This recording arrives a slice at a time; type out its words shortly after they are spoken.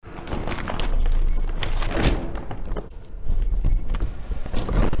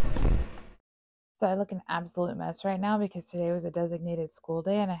So I look an absolute mess right now because today was a designated school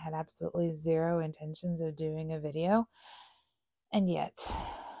day and I had absolutely zero intentions of doing a video. And yet,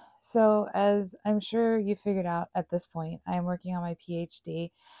 so as I'm sure you figured out at this point, I am working on my PhD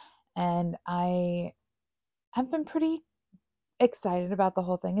and I have been pretty excited about the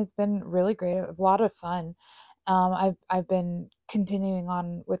whole thing. It's been really great, a lot of fun. I've been continuing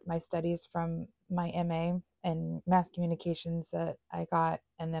on with my studies from my MA in mass communications that I got,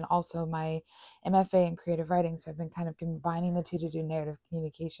 and then also my MFA in creative writing. So I've been kind of combining the two to do narrative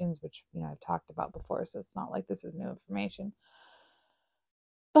communications, which I've talked about before. So it's not like this is new information.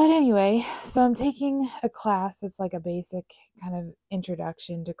 But anyway, so I'm taking a class that's like a basic kind of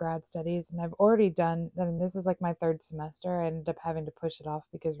introduction to grad studies, and I've already done. I mean, this is like my third semester. I ended up having to push it off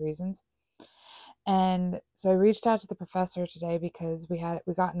because reasons. And so I reached out to the professor today because we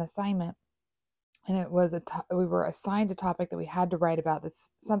got an assignment, and it was we were assigned a topic that we had to write about.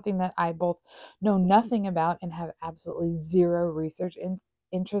 That's something that I both know nothing about and have absolutely zero research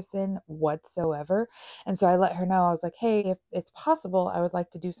interest in whatsoever. And so I let her know, I was like, hey, if it's possible, I would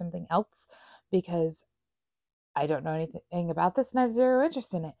like to do something else because I don't know anything about this and I have zero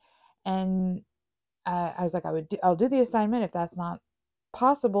interest in it. And I was like, I'll do the assignment if that's not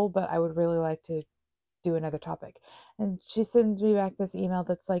possible, but I would really like to do another topic. And she sends me back this email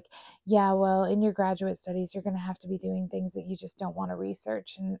that's like, yeah, well, in your graduate studies, you're going to have to be doing things that you just don't want to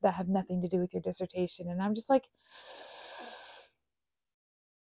research and that have nothing to do with your dissertation. And I'm just like,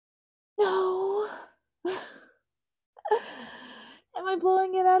 no. Am I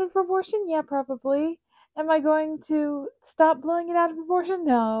blowing it out of proportion? Yeah, probably. Am I going to stop blowing it out of proportion?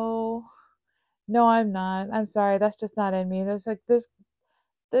 No. No, I'm not. I'm sorry. That's just not in me. That's like this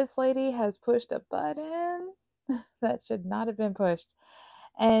lady has pushed a button that should not have been pushed.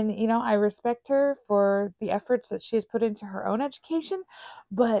 And I respect her for the efforts that she has put into her own education,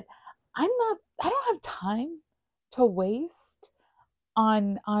 but I don't have time to waste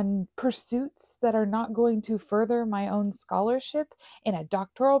on pursuits that are not going to further my own scholarship in a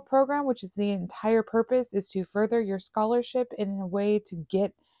doctoral program, which is the entire purpose, is to further your scholarship in a way to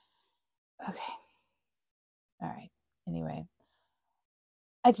get. Okay, all right. Anyway,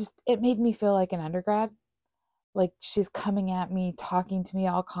 it made me feel like an undergrad. Like she's coming at me, talking to me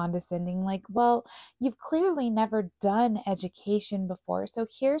all condescending, like, well, you've clearly never done education before, so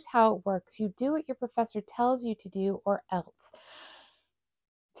here's how it works. You do what your professor tells you to do, or else.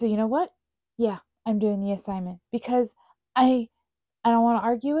 So you know what? Yeah, I'm doing the assignment because I I don't want to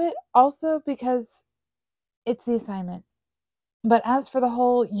argue it. Also because it's the assignment. But as for the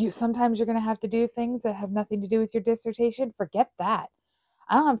whole, you sometimes you're going to have to do things that have nothing to do with your dissertation, forget that.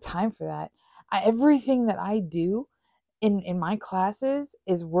 I don't have time for that. Everything that I do in my classes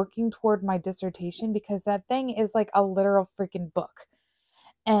is working toward my dissertation because that thing is like a literal freaking book.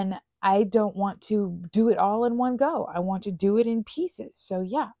 And I don't want to do it all in one go. I want to do it in pieces. So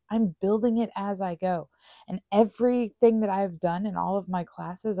yeah, I'm building it as I go. And everything that I've done in all of my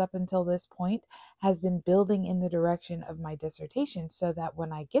classes up until this point has been building in the direction of my dissertation so that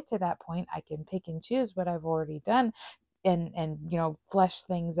when I get to that point, I can pick and choose what I've already done and flesh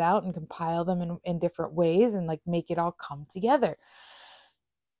things out and compile them in different ways and like make it all come together.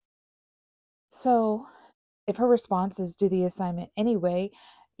 So if her response is do the assignment anyway,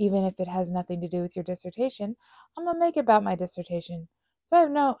 even if it has nothing to do with your dissertation, I'm gonna make it about my dissertation.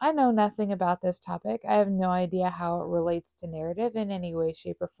 So I know nothing about this topic. I have no idea how it relates to narrative in any way,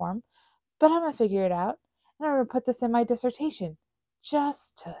 shape, or form, but I'm gonna figure it out and I'm gonna put this in my dissertation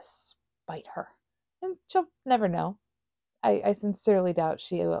just to spite her. And she'll never know. I sincerely doubt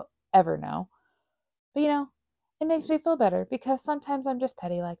she will ever know. But it makes me feel better because sometimes I'm just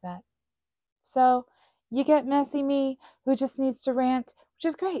petty like that. So you get messy me who just needs to rant, which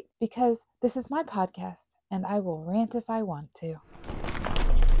is great because this is my podcast and I will rant if I want to.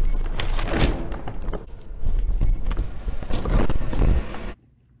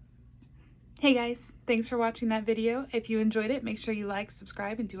 Hey guys, thanks for watching that video. If you enjoyed it, make sure you like,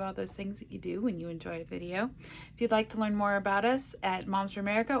 subscribe, and do all those things that you do when you enjoy a video. If you'd like to learn more about us at Moms for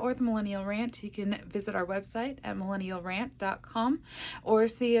America or the Millennial Rant, you can visit our website at millennialrant.com or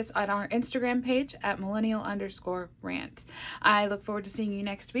see us on our Instagram page at millennial_rant. I look forward to seeing you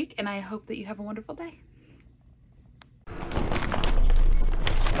next week, and I hope that you have a wonderful day.